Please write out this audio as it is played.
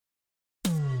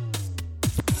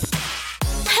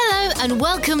Hello and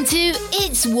welcome to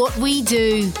It's What We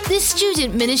Do, the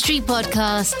student ministry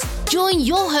podcast. Join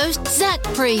your host, Zach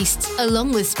Priest,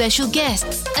 along with special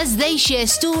guests as they share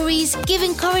stories, give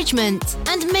encouragement,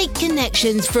 and make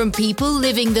connections from people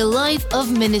living the life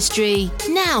of ministry.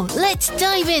 Now, let's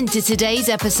dive into today's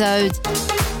episode.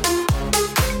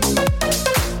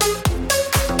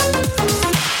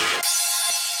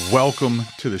 Welcome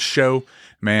to the show.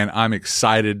 Man, I'm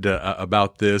excited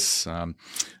about this. I'm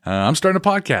starting a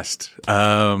podcast.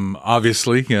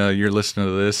 Obviously, you're listening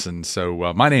to this. And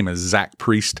so my name is Zach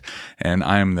Priest, and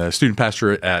I'm the student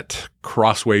pastor at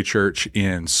Crossway Church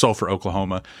in Sulphur,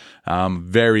 Oklahoma. I'm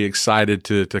very excited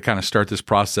to kind of start this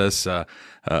process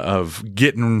of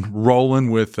getting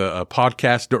rolling with a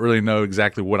podcast. Don't really know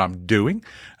exactly what I'm doing.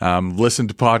 Listen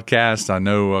to podcasts. I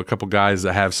know a couple guys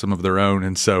that have some of their own.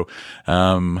 And so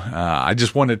I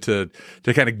just wanted to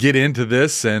kind of get into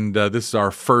this. And this is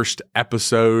our first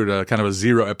episode, kind of a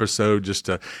zero episode, just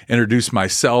to introduce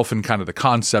myself and kind of the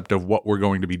concept of what we're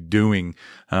going to be doing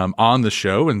on the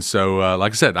show. And so,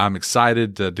 like I said, I'm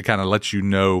excited to kind of let you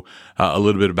know a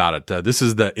little bit about it. This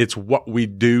is the It's What We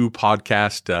Do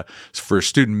podcast for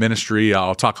student ministry.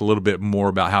 I'll talk a little bit more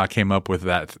about how I came up with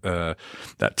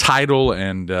that title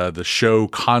and the show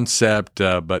concept.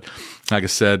 But like I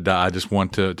said, I just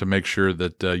want to make sure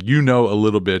that you know a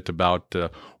little bit about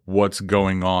what's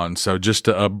going on. So just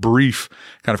a brief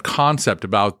kind of concept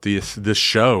about this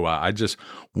show. I just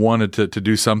wanted to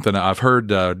do something. I've heard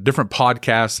different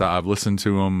podcasts. I've listened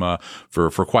to them for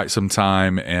quite some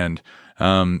time. And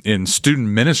in student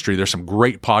ministry, there's some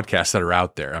great podcasts that are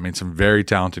out there. I mean, some very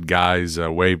talented guys,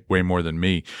 way more than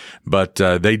me, but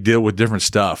they deal with different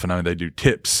stuff. And I mean, they do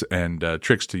tips and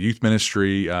tricks to youth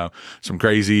ministry, some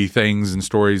crazy things and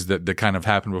stories that kind of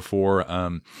happened before.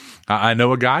 I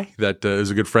know a guy that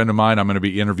is a good friend of mine. I'm going to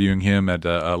be interviewing him at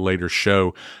a later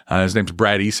show. His name's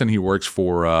Brad Eason. He works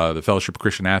for the Fellowship of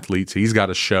Christian Athletes. He's got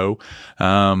a show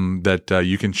that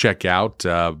you can check out,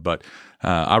 but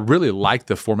I really like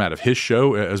the format of his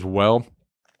show as well.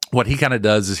 What he kind of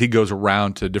does is he goes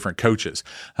around to different coaches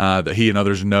that he and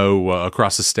others know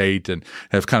across the state and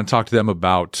have kind of talked to them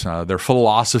about their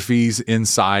philosophies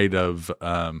inside of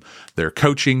their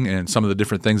coaching and some of the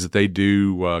different things that they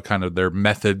do, kind of their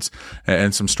methods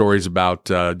and some stories about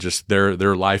just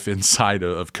their life inside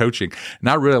of coaching. And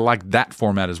I really like that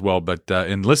format as well. But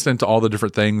in listening to all the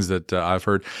different things that I've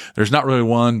heard, there's not really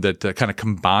one that kind of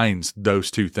combines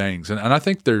those two things. And I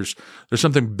think there's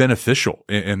something beneficial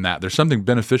in that. There's something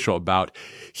beneficial about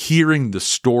hearing the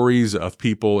stories of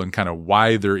people and kind of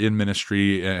why they're in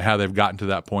ministry and how they've gotten to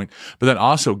that point, but then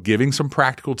also giving some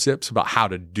practical tips about how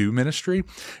to do ministry.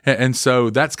 And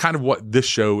so that's kind of what this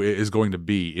show is going to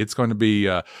be. It's going to be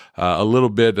a little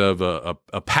bit of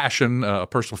a passion, a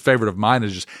personal favorite of mine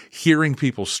is just hearing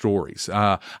people's stories.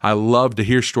 I love to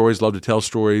hear stories, love to tell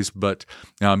stories, but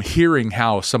hearing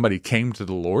how somebody came to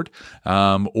the Lord,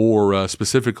 or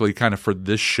specifically kind of for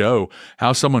this show,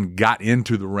 how someone got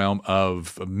into the realm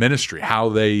of ministry, how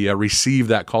they received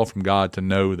that call from God to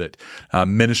know that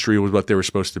ministry was what they were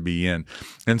supposed to be in.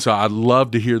 And so I'd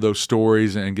love to hear those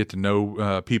stories and get to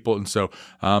know people. And so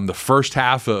the first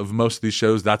half of most of these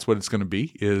shows, that's what it's going to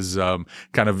be, is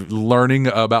kind of learning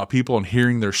about people and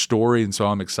hearing their story. And so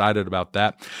I'm excited about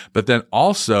that. But then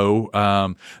also,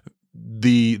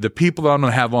 the people that I'm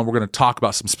going to have on, we're going to talk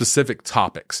about some specific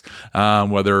topics,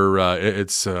 whether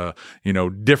it's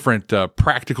different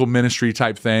practical ministry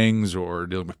type things or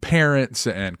dealing with parents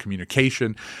and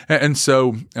communication. And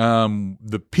so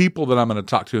the people that I'm going to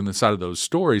talk to inside of those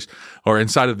stories or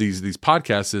inside of these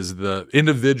podcasts is the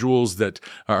individuals that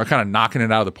are kind of knocking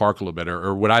it out of the park a little bit,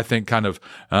 or what I think kind of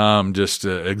just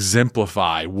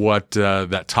exemplify what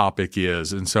that topic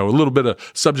is. And so a little bit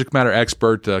of subject matter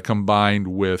expert combined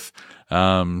with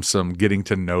some getting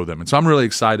to know them. And so I'm really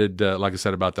excited, like I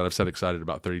said, about that. I've said excited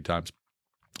about 30 times.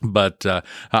 But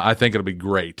I think it'll be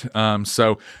great.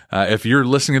 So if you're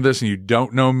listening to this and you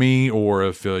don't know me, or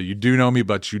if you do know me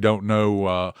but you don't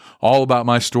know all about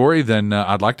my story, then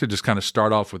I'd like to just kind of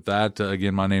start off with that.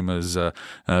 Again, my name is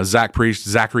Zach Priest,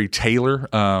 Zachary Taylor.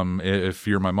 If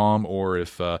you're my mom, or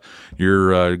if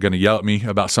you're going to yell at me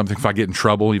about something if I get in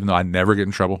trouble, even though I never get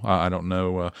in trouble, I don't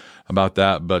know about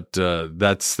that, but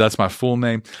that's my full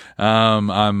name.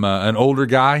 I'm an older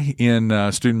guy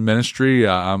in student ministry.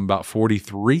 I'm about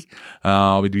 43. 43.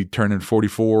 I'll be turning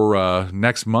 44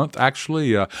 next month,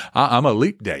 actually. I'm a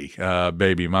leap day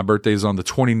baby. My birthday is on the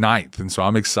 29th, and so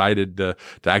I'm excited to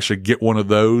actually get one of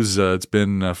those. It's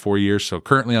been 4 years, so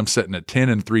currently I'm sitting at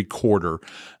 10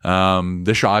 3/4.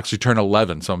 This year I'll actually turn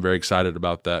 11, so I'm very excited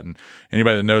about that. And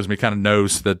anybody that knows me kind of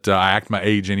knows that I act my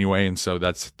age anyway, and so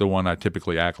that's the one I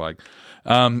typically act like.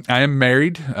 I am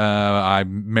married. I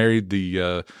married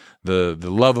the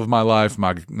love of my life,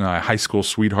 my high school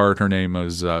sweetheart. Her name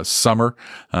was Summer.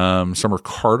 Summer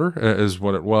Carter is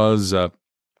what it was.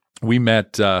 We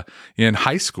met in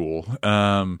high school.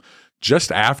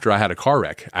 Just after I had a car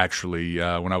wreck, actually,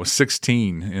 when I was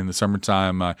 16 in the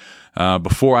summertime.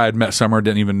 Before I had met Summer,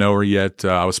 didn't even know her yet.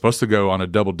 I was supposed to go on a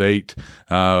double date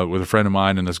with a friend of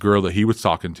mine and this girl that he was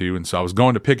talking to. And so I was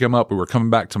going to pick him up. We were coming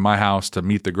back to my house to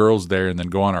meet the girls there and then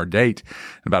go on our date.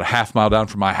 And about a half mile down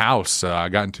from my house, I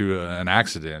got into an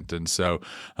accident. And so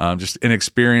just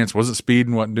inexperience, wasn't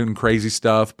speeding, wasn't doing crazy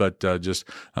stuff, but just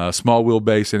small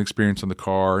wheelbase, inexperience on the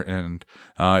car. And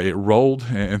it rolled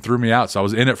and threw me out. So I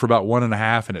was in it for about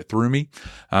 1.5 and it threw me.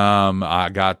 I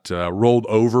got rolled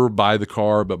over by the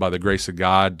car, but by the grace of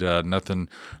God, nothing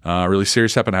really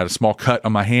serious happened. I had a small cut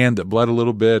on my hand that bled a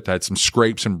little bit. I had some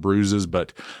scrapes and bruises,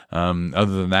 but other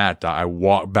than that, I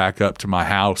walked back up to my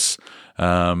house.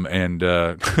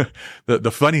 The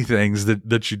funny things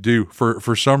that you do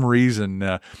for some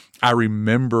reason, I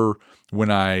remember when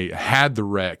I had the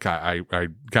wreck, I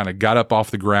kind of got up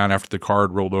off the ground after the car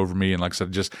had rolled over me. And like I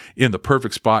said, just in the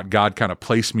perfect spot, God kind of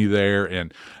placed me there.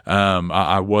 And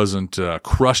I wasn't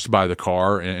crushed by the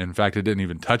car. In fact, it didn't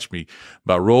even touch me,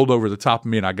 but rolled over the top of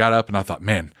me. And I got up and I thought,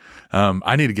 man,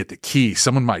 I need to get the key.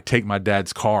 Someone might take my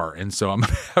dad's car. And so I'm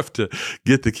going to have to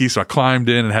get the key. So I climbed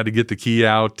in and had to get the key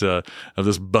out of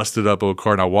this busted up old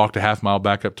car. And I walked a half mile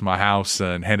back up to my house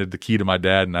and handed the key to my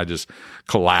dad. And I just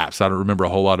collapsed. I don't remember a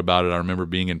whole lot about it. I remember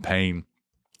being in pain.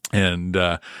 And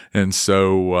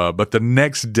so, but the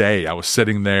next day I was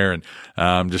sitting there and,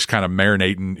 just kind of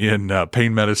marinating in,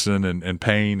 pain medicine and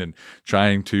pain and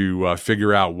trying to,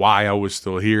 figure out why I was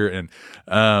still here. And,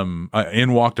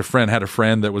 in walked a friend, had a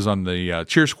friend that was on the,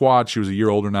 cheer squad. She was a year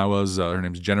older than I was. Her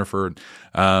name's Jennifer.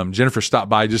 And, Jennifer stopped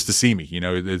by just to see me. You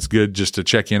know, it's good just to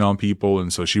check in on people.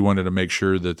 And so she wanted to make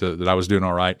sure that I was doing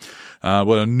all right.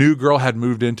 Well, a new girl had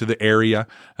moved into the area.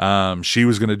 She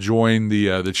was going to join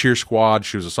the cheer squad.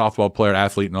 She was a softball player,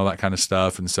 athlete, and all that kind of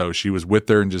stuff. And so she was with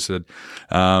her and just said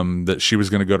that she was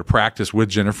going to go to practice with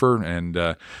Jennifer. And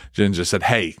Jen just said,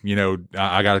 hey, you know,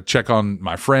 I got to check on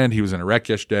my friend. He was in a wreck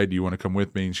yesterday. Do you want to come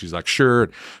with me? And she's like, sure.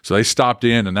 So they stopped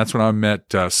in, and that's when I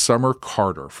met Summer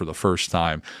Carter for the first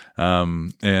time.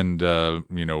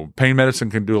 You know, pain medicine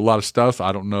can do a lot of stuff.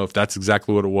 I don't know if that's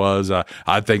exactly what it was.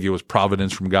 I think it was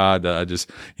providence from God. I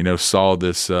just, you know, saw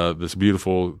this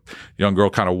beautiful young girl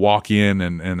kind of walk in,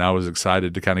 and I was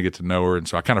excited to kind of get to know her. And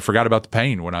so I kind of forgot about the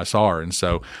pain when I saw her. And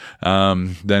so,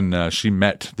 then she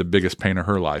met the biggest pain of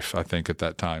her life, I think, at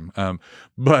that time.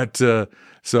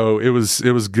 So it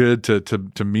was good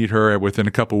to meet her. Within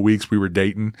a couple of weeks, we were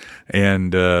dating,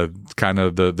 and kind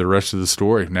of the rest of the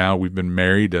story. Now we've been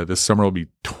married. This summer will be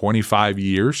 25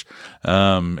 years.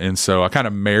 And so I kind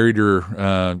of married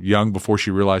her young before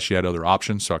she realized she had other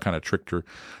options. So I kind of tricked her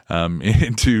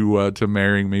into to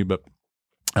marrying me, but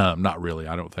not really,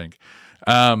 I don't think.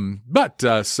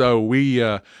 So we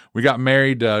got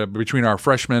married between our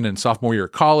freshman and sophomore year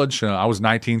of college. I was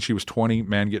 19, she was 20.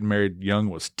 Man, getting married young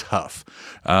was tough.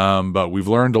 But we've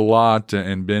learned a lot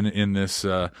and been in this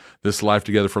life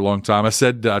together for a long time.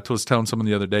 I was telling someone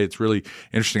the other day, it's really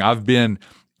interesting. I've been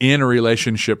in a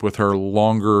relationship with her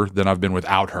longer than I've been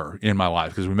without her in my life,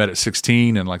 because we met at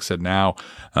 16, and like I said, now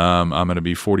I'm going to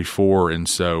be 44, and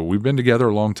so we've been together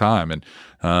a long time. And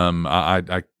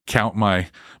I count my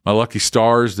lucky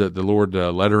stars that the Lord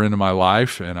led her into my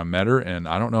life, and I met her, and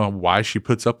I don't know why she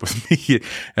puts up with me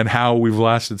and how we've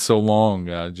lasted so long.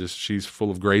 Just she's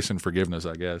full of grace and forgiveness,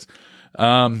 I guess.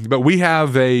 But we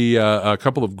have a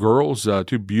couple of girls,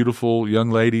 two beautiful young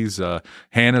ladies.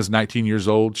 Hannah's 19 years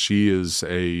old. She is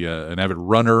an avid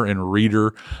runner and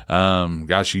reader.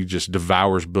 She just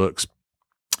devours books.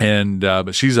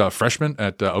 But she's a freshman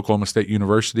at Oklahoma State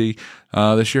University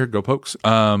this year. Go Pokes!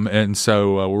 And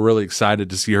so we're really excited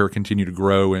to see her continue to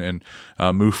grow and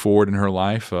move forward in her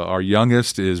life. Our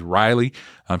youngest is Riley.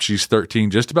 She's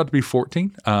 13, just about to be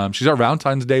 14. She's our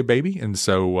Valentine's Day baby, and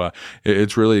so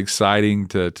it's really exciting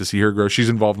to see her grow. She's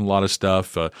involved in a lot of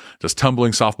stuff, just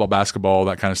tumbling, softball, basketball,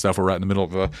 that kind of stuff. We're right in the middle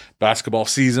of a basketball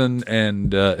season,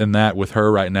 and that with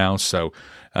her right now. So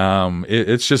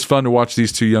it's just fun to watch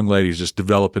these two young ladies just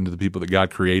develop into the people that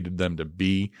God created them to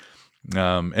be.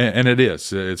 And it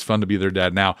is. It's fun to be their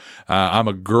dad. Now, I'm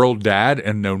a girl dad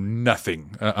and know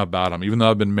nothing about them, even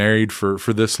though I've been married for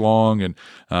this long. And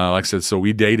like I said, so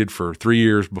we dated for 3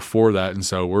 years before that. And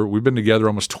so we've been together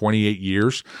almost 28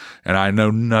 years, and I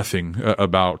know nothing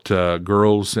about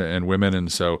girls and women.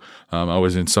 And so I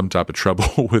was in some type of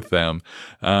trouble with them.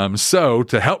 So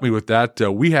to help me with that,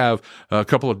 we have a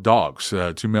couple of dogs,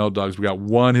 2 male dogs. We got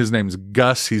one, his name's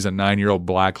Gus. He's a 9-year-old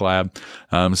black lab.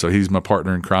 So he's my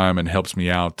partner in crime and helps me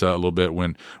out a little bit.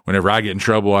 Whenever I get in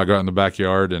trouble, I go out in the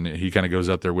backyard and he kind of goes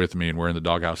out there with me, and we're in the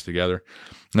doghouse together.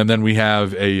 And then we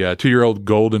have a 2-year-old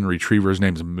golden retriever. His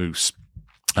name's Moose.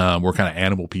 We're kind of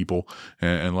animal people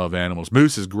and love animals.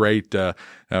 Moose is great.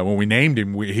 When we named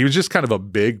him, he was just kind of a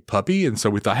big puppy. And so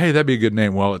we thought, hey, that'd be a good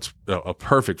name. Well, it's a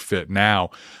perfect fit. Now,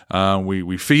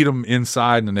 we feed them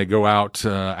inside and then they go out,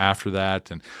 after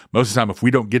that. And most of the time, if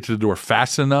we don't get to the door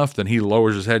fast enough, then he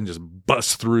lowers his head and just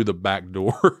busts through the back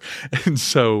door. And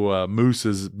so, Moose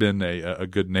has been a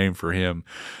good name for him.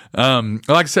 Like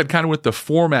I said, kind of with the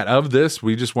format of this,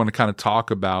 we just want to kind of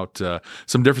talk about,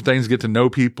 some different things, get to know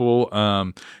people,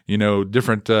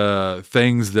 different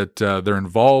things that they're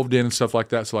involved in and stuff like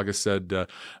that. So like I said,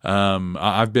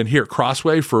 I've been here at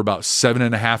Crossway for about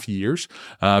 7.5 years.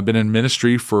 I've been in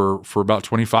ministry for about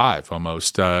 25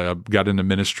 almost. I got into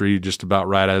ministry just about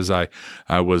right as I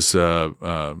was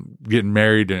getting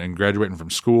married and graduating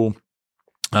from school.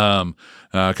 Kind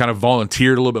of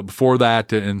volunteered a little bit before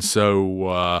that. And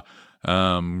so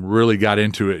really got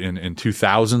into it in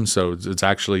 2000. So it's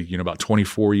actually, about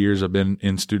 24 years I've been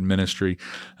in student ministry.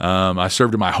 I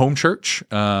served in my home church.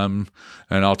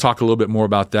 And I'll talk a little bit more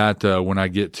about that when I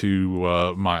get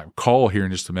to my call here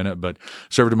in just a minute. But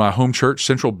served in my home church,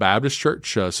 Central Baptist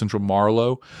Church, Central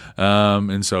Marlow.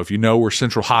 And so if you know where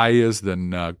Central High is,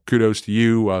 then kudos to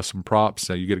you. Some props.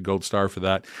 You get a gold star for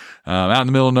that. Out in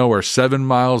the middle of nowhere, 7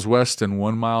 miles west and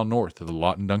 1 mile north of the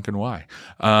Lawton Duncan Y,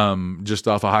 just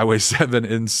off of Highway 7.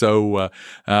 And so,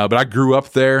 but I grew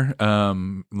up there.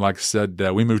 Like I said,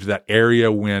 we moved to that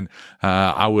area when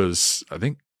I was, I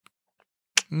think,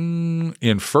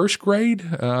 in first grade.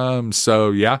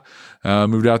 So yeah,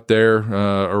 moved out there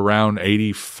around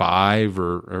 85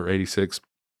 or 86,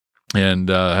 and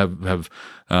have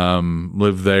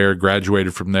lived there,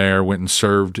 graduated from there, went and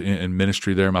served in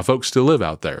ministry there. My folks still live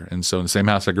out there, and so in the same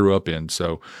house I grew up in.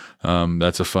 So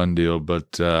that's a fun deal.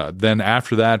 But then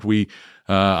after that,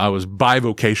 I was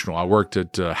bivocational. I worked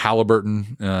at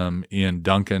Halliburton in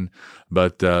Duncan,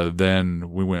 but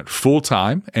then we went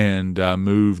full-time and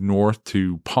moved north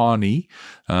to Pawnee,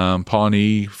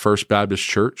 Pawnee First Baptist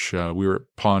Church. We were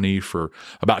at Pawnee for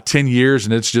about 10 years,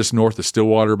 and it's just north of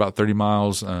Stillwater, about 30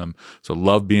 miles. So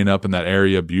love being up in that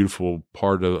area, beautiful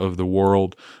part of the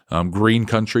world, green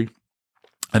country.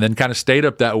 And then kind of stayed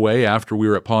up that way after we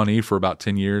were at Pawnee for about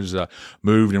 10 years,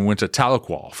 moved and went to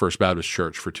Tahlequah First Baptist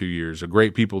Church for 2 years.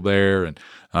 Great people there. And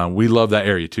we love that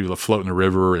area too, floating the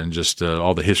river and just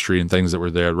all the history and things that were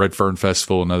there. Red Fern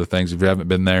Festival and other things. If you haven't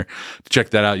been there, check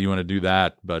that out. You want to do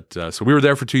that. But so we were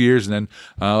there for 2 years. And then,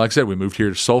 like I said, we moved here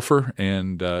to Sulphur,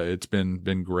 and it's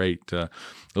been great. A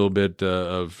little bit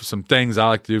of some things I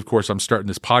like to do. Of course, I'm starting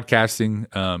this podcasting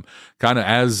kind of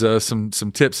as some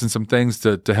tips and some things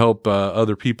to help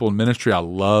other people in ministry. I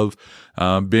love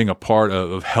being a part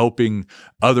of helping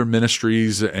other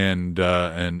ministries and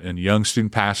young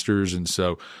student pastors. And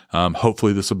so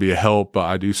hopefully this will be a help.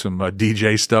 I do some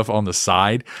DJ stuff on the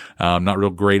side. I'm not real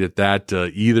great at that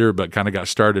either, but kind of got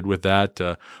started with that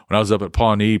when I was up at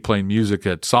Pawnee playing music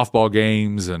at softball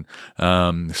games, and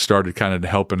started kind of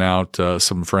helping out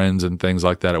some friends and things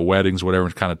like that at weddings, whatever.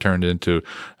 It kind of turned into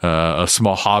a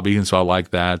small hobby, and so I like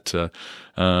that.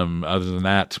 Other than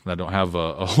that, I don't have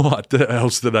a lot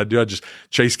else that I do. I just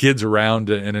chase kids around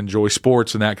and enjoy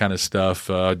sports and that kind of stuff,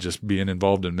 just being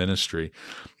involved in ministry.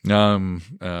 I'm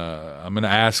going to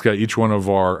ask each one of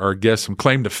our guests some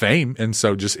claim to fame, and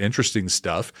so just interesting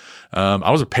stuff.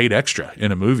 I was a paid extra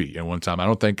in a movie at one time. I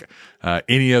don't think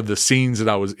any of the scenes that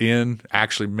I was in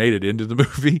actually made it into the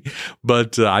movie,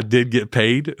 but I did get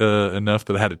paid enough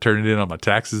that I had to turn it in on my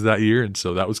taxes that year, and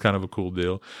so that was kind of a cool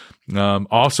deal.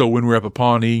 Also, when we were up at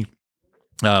Pawnee,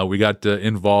 we got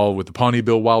involved with the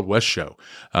Pawneeville Wild West show.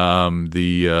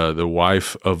 The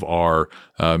wife of our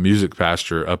music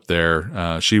pastor up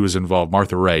there, she was involved.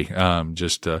 Martha Ray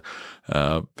just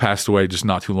passed away just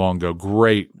not too long ago.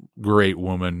 Great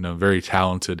woman, very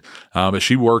talented. But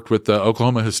she worked with the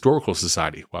Oklahoma Historical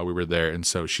Society while we were there, and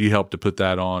so she helped to put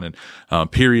that on,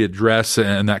 and period dress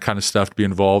and that kind of stuff to be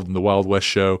involved in the Wild West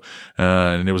show.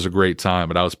 And it was a great time.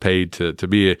 But I was paid to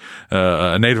be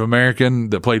a Native American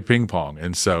that played ping pong,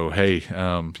 and so hey,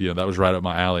 that was right up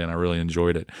my alley, and I really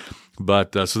enjoyed it.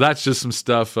 But so that's just some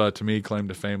stuff to me, claim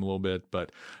to fame a little bit.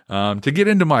 But to get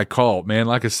into my call, man,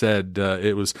 like I said,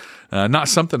 it was not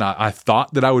something I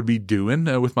thought that I would be doing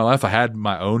with my life. I had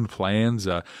my own plans.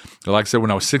 Like I said,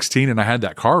 when I was 16 and I had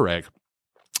that car wreck,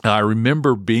 I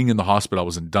remember being in the hospital. I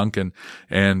was in Duncan,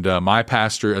 and my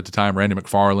pastor at the time, Randy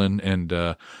McFarland,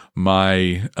 and my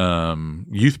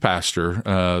youth pastor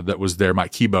that was there,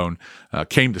 Mike Keybone,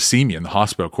 came to see me in the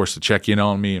hospital, of course, to check in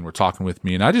on me and were talking with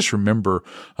me. And I just remember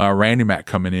Randy Mac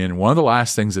coming in, and one of the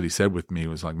last things that he said with me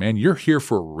was like, "Man, you're here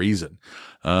for a reason.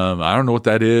 I don't know what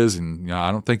that is, and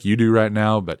I don't think you do right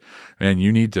now, but man,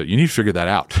 you need to figure that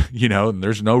out, and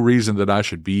there's no reason that I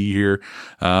should be here."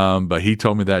 But he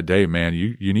told me that day, man,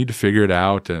 you need to figure it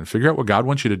out and figure out what God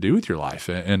wants you to do with your life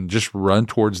and just run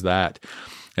towards that.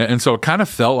 And so it kind of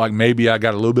felt like maybe I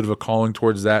got a little bit of a calling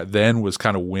towards that. Then was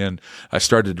kind of when I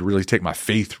started to really take my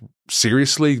faith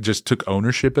seriously, just took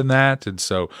ownership in that. And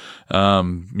so,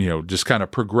 just kind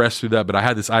of progressed through that. But I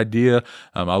had this idea.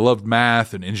 I loved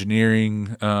math and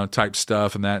engineering type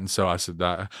stuff and that. And so I said,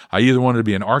 I either wanted to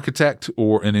be an architect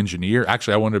or an engineer.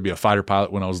 Actually, I wanted to be a fighter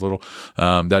pilot when I was little.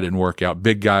 That didn't work out.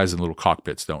 Big guys and little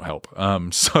cockpits don't help.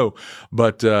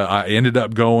 But I ended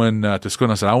up going to school,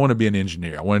 and I said, I want to be an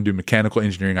engineer. I want to do mechanical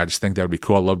engineering. I just think that would be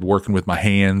cool. I loved working with my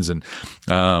hands and,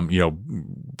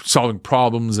 solving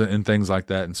problems and things like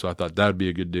that. And so I thought that would be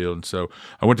a good deal. And so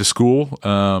I went to school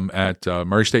at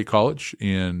Murray State College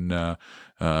in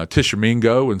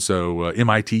Tishomingo, and so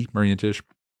MIT, Murray and Tisch.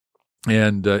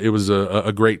 And it was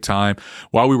a great time.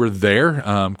 While we were there,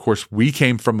 of course, we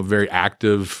came from a very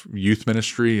active youth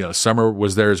ministry. Summer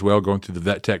was there as well, going through the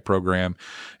Vet Tech program.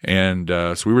 And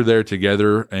so we were there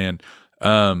together, and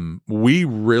we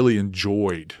really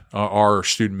enjoyed our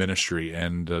student ministry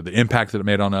and the impact that it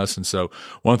made on us. And so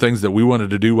one of the things that we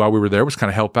wanted to do while we were there was kind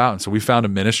of help out. And so we found a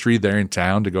ministry there in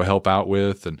town to go help out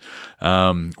with. And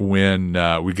when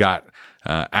we got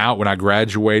out, when I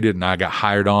graduated and I got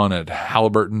hired on at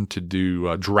Halliburton to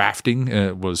do drafting,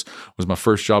 it was my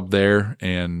first job there,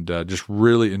 and just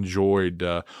really enjoyed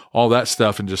all that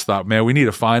stuff, and just thought, man, we need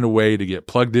to find a way to get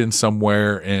plugged in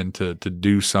somewhere and to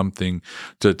do something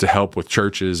to help with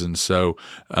churches. And so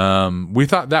we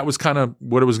thought that was kind of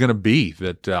what it was going to be,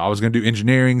 that I was going to do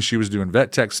engineering, she was doing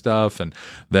vet tech stuff, and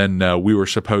then we were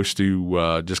supposed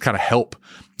to just kind of help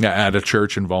at a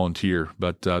church and volunteer.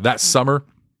 But that summer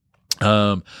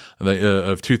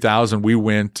of 2000, we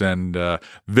went and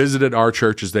visited our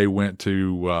church as they went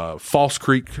to False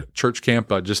Creek Church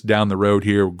Camp just down the road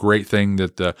here. Great thing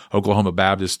that the Oklahoma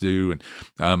Baptists do.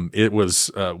 And it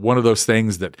was one of those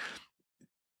things that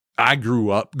I grew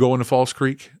up going to False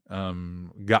Creek.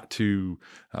 Got to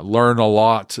learn a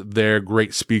lot there,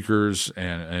 great speakers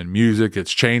and music.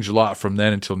 It's changed a lot from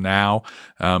then until now.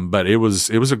 But it was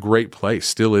a great place,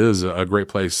 still is a great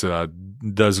place.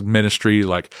 Does ministry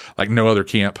like no other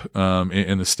camp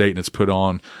in the state, and it's put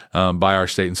on by our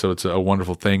state. And so it's a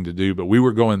wonderful thing to do. But we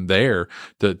were going there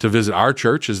to visit our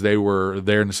church as they were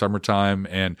there in the summertime.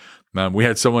 And we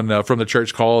had someone from the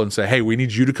church call and say, "Hey, we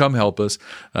need you to come help us.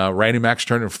 Randy Mac's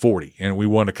turning 40, and we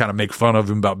want to kind of make fun of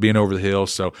him about being over the hill."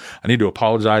 So I need to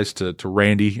apologize to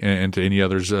Randy and to any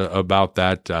others about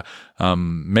that.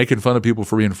 Making fun of people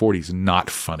for being 40 is not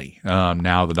funny.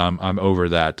 Now that I'm over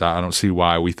that, I don't see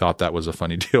why we thought that was a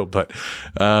funny deal. But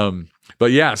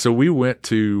yeah, so we went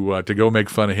to go make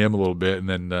fun of him a little bit, and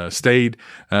then stayed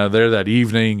there that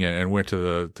evening and went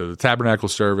to the tabernacle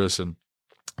service. And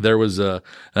there was an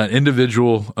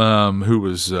individual who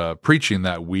was preaching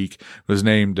that week. It was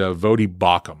named Vodi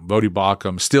Bakum. Vodi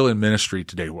Bakum, still in ministry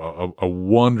today, a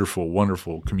wonderful,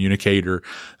 wonderful communicator,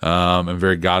 and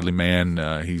very godly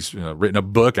man. He's written a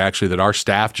book, actually, that our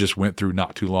staff just went through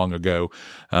not too long ago,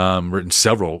 written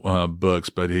several books,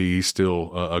 but he's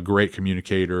still a great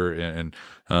communicator and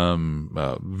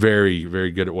very, very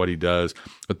good at what he does.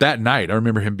 But that night, I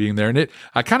remember him being there, and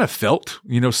I kind of felt,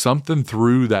 something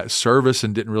through that service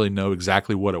and didn't really know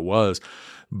exactly what it was.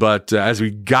 But as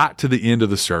we got to the end of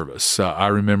the service, I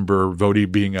remember Vodi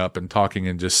being up and talking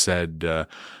and just said,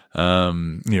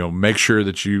 make sure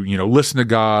that you listen to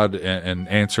God and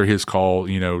answer his call,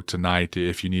 tonight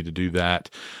if you need to do that.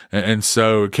 And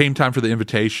so it came time for the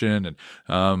invitation.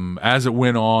 And, as it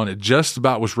went on, it just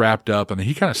about was wrapped up, and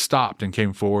he kind of stopped and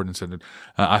came forward and said,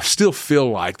 I still feel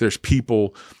like there's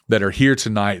people that are here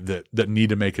tonight that need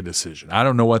to make a decision. I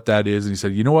don't know what that is. And he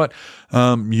said, you know what?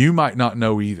 You might not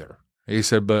know either. He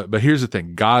said, but here's the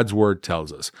thing. God's word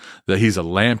tells us that he's a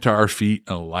lamp to our feet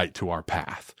and a light to our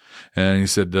path. And he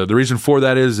said, the reason for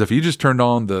that is if you just turned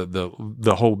on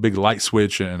the whole big light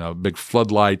switch and a big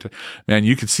floodlight, man,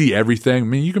 you can see everything. I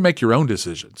mean, you can make your own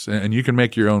decisions and you can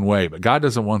make your own way, but God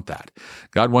doesn't want that.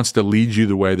 God wants to lead you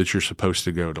the way that you're supposed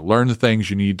to go, to learn the things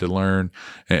you need to learn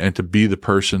and to be the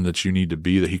person that you need to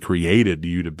be, that he created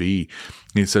you to be.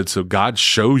 He said, so God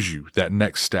shows you that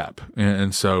next step.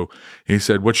 And so he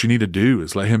said, what you need to do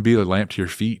is let him be a lamp to your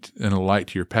feet and a light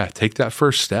to your path. Take that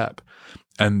first step.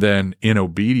 And then in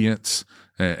obedience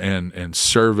and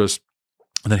service,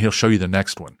 and then he'll show you the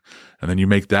next one. And then you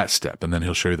make that step, and then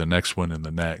he'll show you the next one and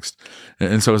the next.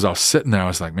 And so as I was sitting there, I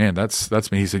was like, man,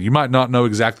 that's me. He said, you might not know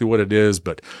exactly what it is,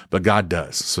 but God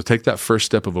does. So take that first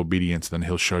step of obedience, then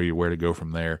he'll show you where to go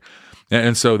from there.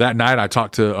 And so that night I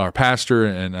talked to our pastor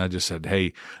and I just said,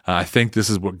 hey, I think this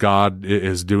is what God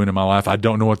is doing in my life. I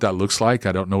don't know what that looks like.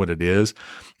 I don't know what it is.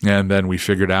 And then we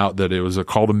figured out that it was a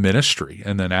call to ministry.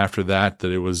 And then after that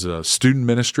it was a student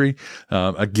ministry.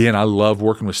 Again, I love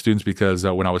working with students because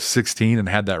when I was 16 and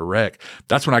had that wreck,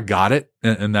 that's when I got it.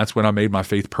 And that's when I made my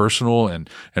faith personal and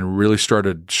really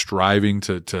started striving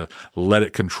to let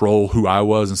it control who I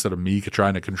was instead of me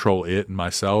trying to control it and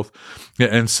myself.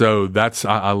 And so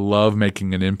I love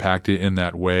making an impact in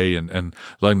that way and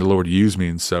letting the Lord use me.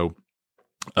 And so,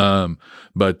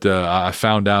 I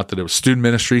found out that it was student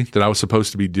ministry that I was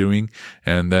supposed to be doing.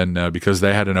 And then, because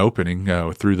they had an opening,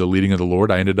 through the leading of the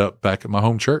Lord, I ended up back at my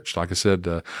home church. Like I said,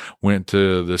 went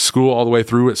to the school all the way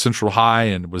through at Central High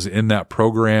and was in that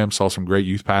program, saw some great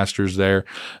youth pastors there.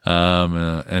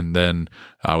 And then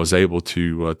I was able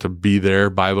to be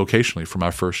there bivocationally for my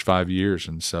first 5 years.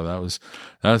 And so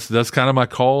that's kind of my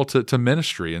call to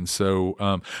ministry. And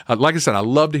so, like I said, I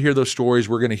love to hear those stories.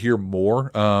 We're going to hear more,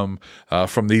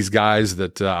 from these guys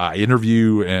that I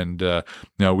interview and,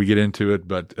 we get into it.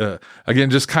 But, again,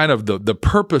 just kind of the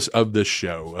purpose of this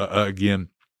show, again,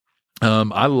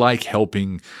 I like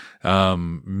helping,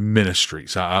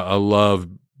 ministries. I love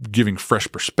giving fresh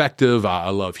perspective. I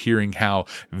love hearing how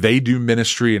they do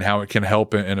ministry and how it can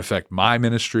help and affect my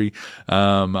ministry.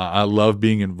 I love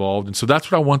being involved. And so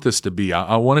that's what I want this to be.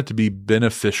 I want it to be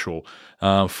beneficial,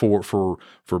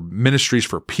 for ministries,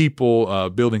 for people,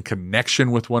 building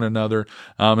connection with one another.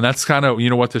 And that's kind of,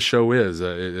 what the show is.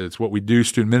 It's what we do,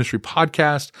 Student Ministry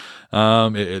Podcast.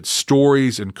 It's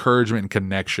stories, encouragement, and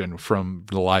connection from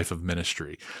the life of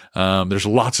ministry. There's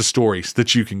lots of stories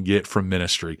that you can get from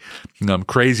ministry.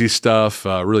 Crazy stuff,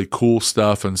 really cool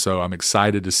stuff. And so I'm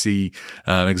excited to see,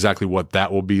 exactly what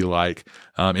that will be like.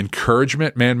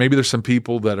 Encouragement, man, maybe there's some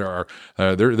people that are,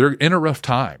 they're in a rough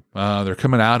time. They're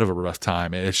coming out of a rough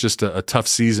time. It's just a tough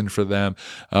season for them.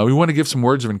 We want to give some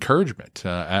words of encouragement,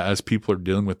 as people are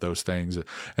dealing with those things.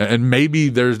 And maybe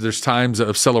there's times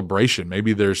of celebration.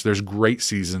 Maybe there's great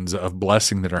seasons of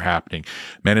blessing that are happening.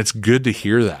 Man, it's good to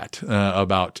hear that,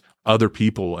 about other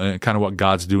people and kind of what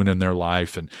God's doing in their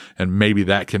life. And maybe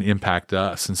that can impact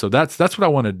us. And so that's what I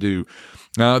want to do.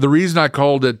 The reason I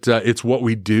called it, It's What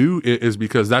We Do is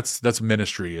because that's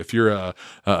ministry. If you're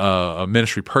a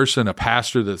ministry person, a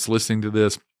pastor that's listening to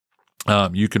this,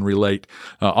 you can relate.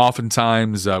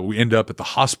 Oftentimes, we end up at the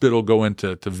hospital going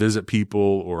to visit people,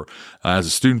 or as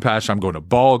a student pastor, I'm going to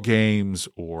ball games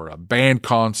or band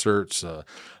concerts,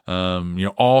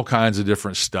 all kinds of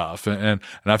different stuff. And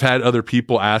I've had other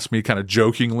people ask me kind of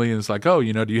jokingly, and it's like, oh,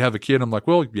 do you have a kid? I'm like,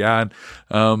 well, yeah. And,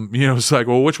 it's like,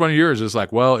 well, which one of yours? It's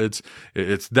like, well, it's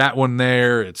that one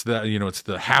there. It's that, it's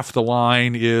the half the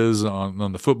line is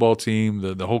on the football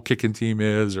team. The whole kicking team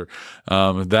is, or,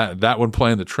 that one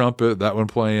playing the trumpet, that one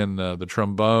playing the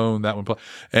trombone, that one play.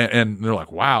 And they're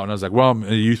like, wow. And I was like, well, I'm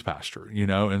a youth pastor,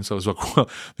 and so it's like, well,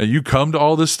 you come to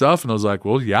all this stuff. And I was like,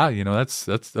 well, yeah,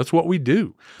 that's what we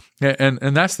do.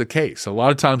 And that's the case. A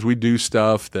lot of times we do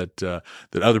stuff that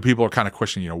other people are kind of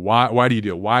questioning, why do you do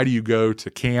it? Why do you go to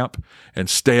camp and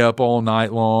stay up all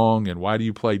night long? And why do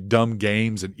you play dumb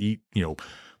games and eat,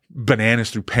 bananas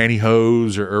through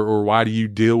pantyhose, or why do you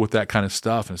deal with that kind of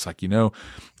stuff? And it's like,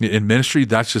 in ministry,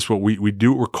 that's just what we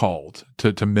do. What we're called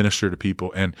to minister to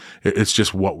people, and it's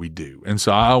just what we do. And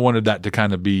so I wanted that to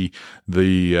kind of be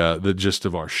the gist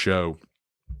of our show.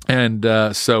 And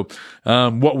so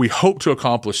what we hope to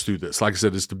accomplish through this, like I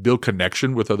said, is to build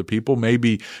connection with other people.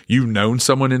 Maybe you've known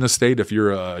someone in the state if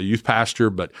you're a youth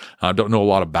pastor, but don't know a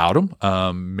lot about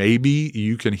them. Maybe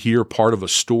you can hear part of a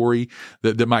story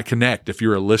that might connect. If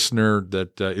you're a listener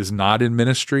that is not in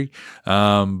ministry,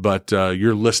 but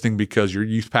you're listening because your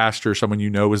youth pastor, someone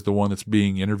is the one that's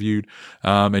being interviewed,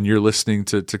 and you're listening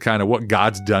to kind of what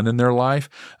God's done in their life,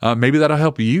 maybe that'll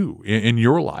help you in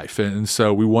your life. And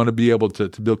so we want to be able to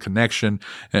build build connection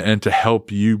and to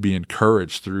help you be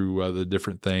encouraged through the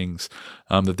different things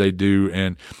that they do.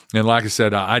 And like I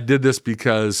said, I did this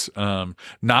because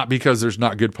not because there's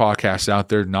not good podcasts out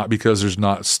there, not because there's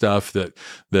not stuff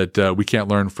that we can't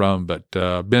learn from, but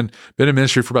been in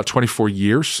ministry for about 24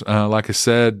 years. Like I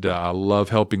said, I love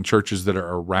helping churches that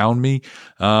are around me.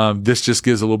 This just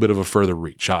gives a little bit of a further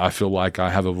reach. I feel like I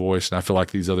have a voice, and I feel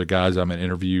like these other guys I'm going to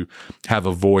interview have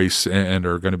a voice and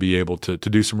are going to be able to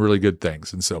do some really good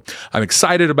things. And so I'm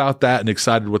excited about that and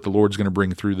excited what the Lord's going to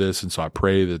bring through this. And so I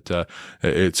pray that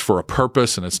it's for a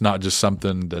purpose and it's not just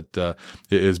something that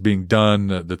is being done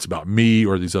that's about me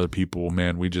or these other people.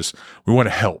 Man, we want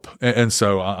to help. And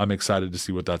so I'm excited to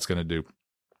see what that's going to do.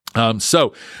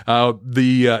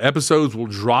 The episodes will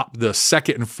drop the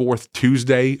second and fourth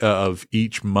Tuesday of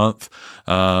each month.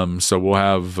 So we'll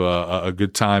have a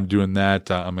good time doing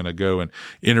that. I'm going to go and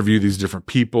interview these different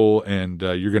people, and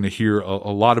you're going to hear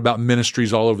a lot about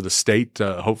ministries all over the state.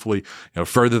 Hopefully,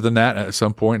 further than that at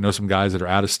some point. I know some guys that are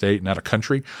out of state and out of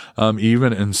country,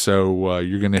 even. And so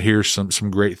you're going to hear some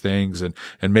great things, and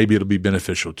maybe it'll be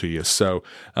beneficial to you. So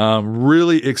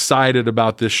really excited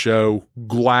about this show.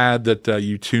 Glad that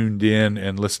you tuned in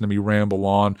and listen to me ramble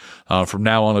on. From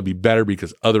now on, it'll be better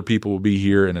because other people will be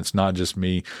here and it's not just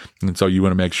me. And so you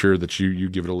want to make sure that you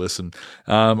give it a listen.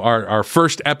 Our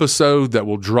first episode that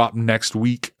will drop next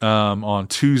week on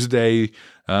Tuesday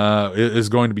is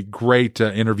going to be great.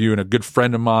 Interviewing a good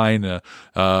friend of mine,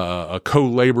 a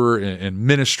co-laborer in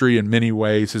ministry in many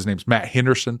ways. His name's Matt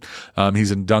Henderson.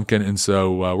 He's in Duncan. And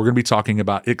so we're going to be talking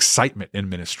about excitement in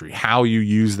ministry, how you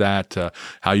use that,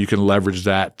 how you can leverage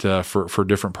that for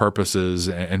different purposes,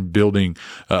 and building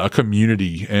a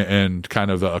community and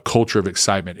kind of a culture of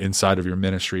excitement inside of your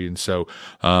ministry. And so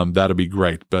that'll be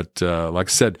great. But like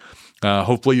I said,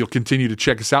 hopefully you'll continue to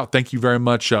check us out. Thank you very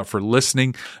much for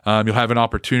listening. You'll have an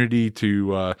opportunity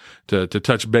to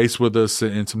touch base with us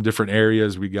in some different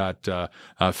areas. We got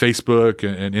Facebook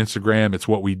and Instagram. It's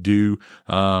What We Do.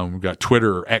 We've got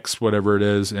Twitter or X, whatever it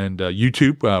is, and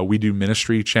YouTube. We Do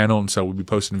Ministry channel, and so we'll be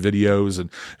posting videos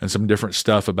and some different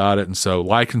stuff about it. And so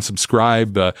like and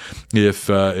subscribe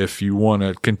if you want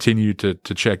to continue to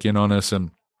check in on us, and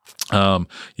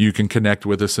you can connect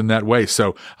with us in that way.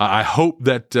 So I hope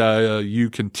that you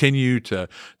continue to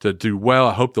do well.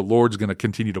 I hope the Lord's going to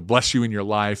continue to bless you in your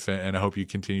life, and I hope you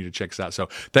continue to check us out. So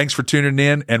thanks for tuning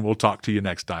in, and we'll talk to you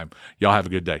next time. Y'all have a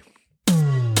good day.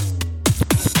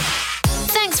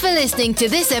 Thanks for listening to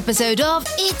this episode of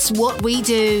It's What We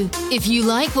Do. If you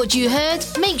like what you heard,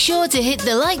 make sure to hit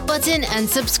the like button and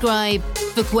subscribe.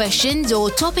 For questions or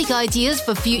topic ideas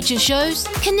for future shows,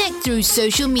 connect through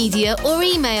social media or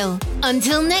email.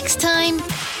 Until next time.